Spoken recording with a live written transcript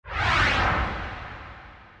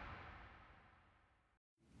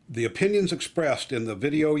The opinions expressed in the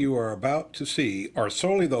video you are about to see are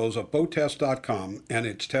solely those of BoatTEST.com and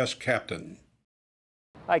its test captain.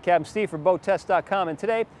 Hi, Captain Steve for BoatTEST.com, and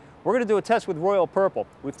today we're going to do a test with Royal Purple.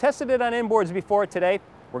 We've tested it on inboards before. Today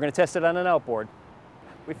we're going to test it on an outboard.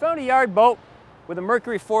 We found a yard boat with a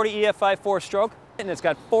Mercury 40 EFI 4-stroke, and it's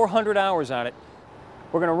got 400 hours on it.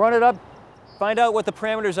 We're going to run it up, find out what the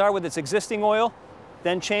parameters are with its existing oil,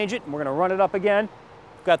 then change it, and we're going to run it up again.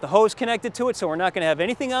 We've got the hose connected to it, so we're not going to have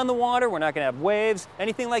anything on the water, we're not going to have waves,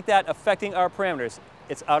 anything like that affecting our parameters.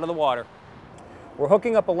 It's out of the water. We're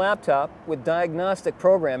hooking up a laptop with diagnostic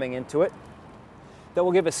programming into it that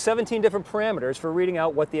will give us 17 different parameters for reading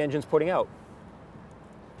out what the engine's putting out.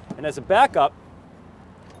 And as a backup,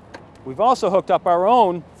 we've also hooked up our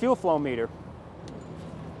own fuel flow meter.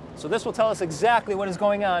 So this will tell us exactly what is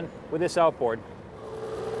going on with this outboard.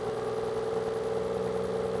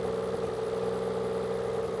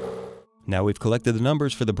 Now we've collected the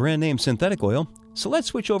numbers for the brand name synthetic oil, so let's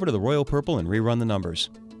switch over to the Royal Purple and rerun the numbers.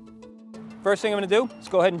 First thing I'm going to do is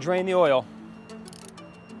go ahead and drain the oil.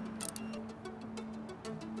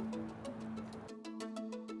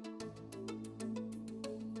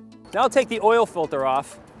 Now I'll take the oil filter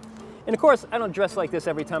off. And of course, I don't dress like this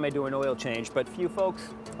every time I do an oil change, but for you folks,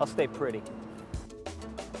 I'll stay pretty.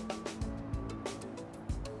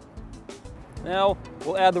 Now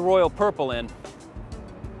we'll add the Royal Purple in.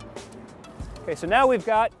 Okay, so now we've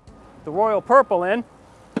got the Royal Purple in.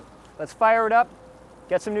 Let's fire it up,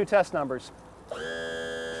 get some new test numbers.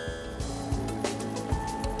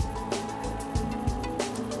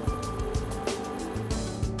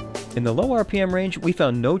 In the low RPM range, we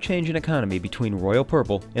found no change in economy between Royal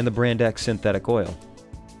Purple and the Brand X synthetic oil.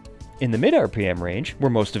 In the mid RPM range, where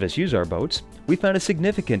most of us use our boats, we found a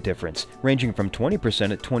significant difference, ranging from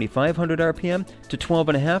 20% at 2,500 RPM to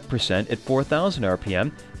 12.5% at 4,000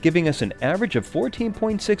 RPM, giving us an average of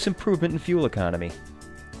 14.6 improvement in fuel economy.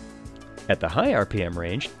 At the high RPM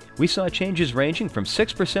range, we saw changes ranging from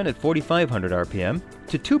 6% at 4,500 RPM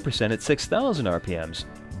to 2% at 6,000 RPMs,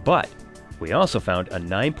 but we also found a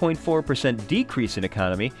 9.4% decrease in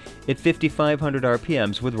economy at 5,500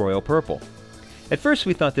 RPMs with Royal Purple. At first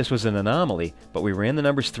we thought this was an anomaly, but we ran the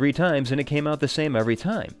numbers 3 times and it came out the same every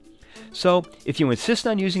time. So, if you insist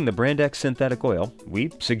on using the Brand X synthetic oil,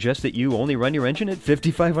 we suggest that you only run your engine at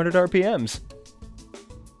 5,500 RPMs.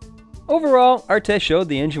 Overall, our test showed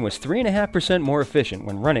the engine was 3.5% more efficient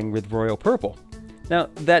when running with Royal Purple. Now,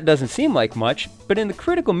 that doesn't seem like much, but in the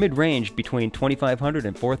critical mid-range between 2,500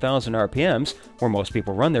 and 4,000 RPMs, where most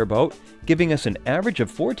people run their boat, giving us an average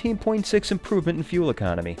of 14.6 improvement in fuel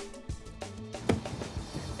economy.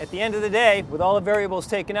 At the end of the day, with all the variables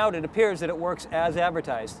taken out, it appears that it works as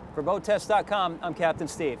advertised. For BoatTEST.com, I'm Captain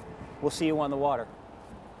Steve. We'll see you on the water.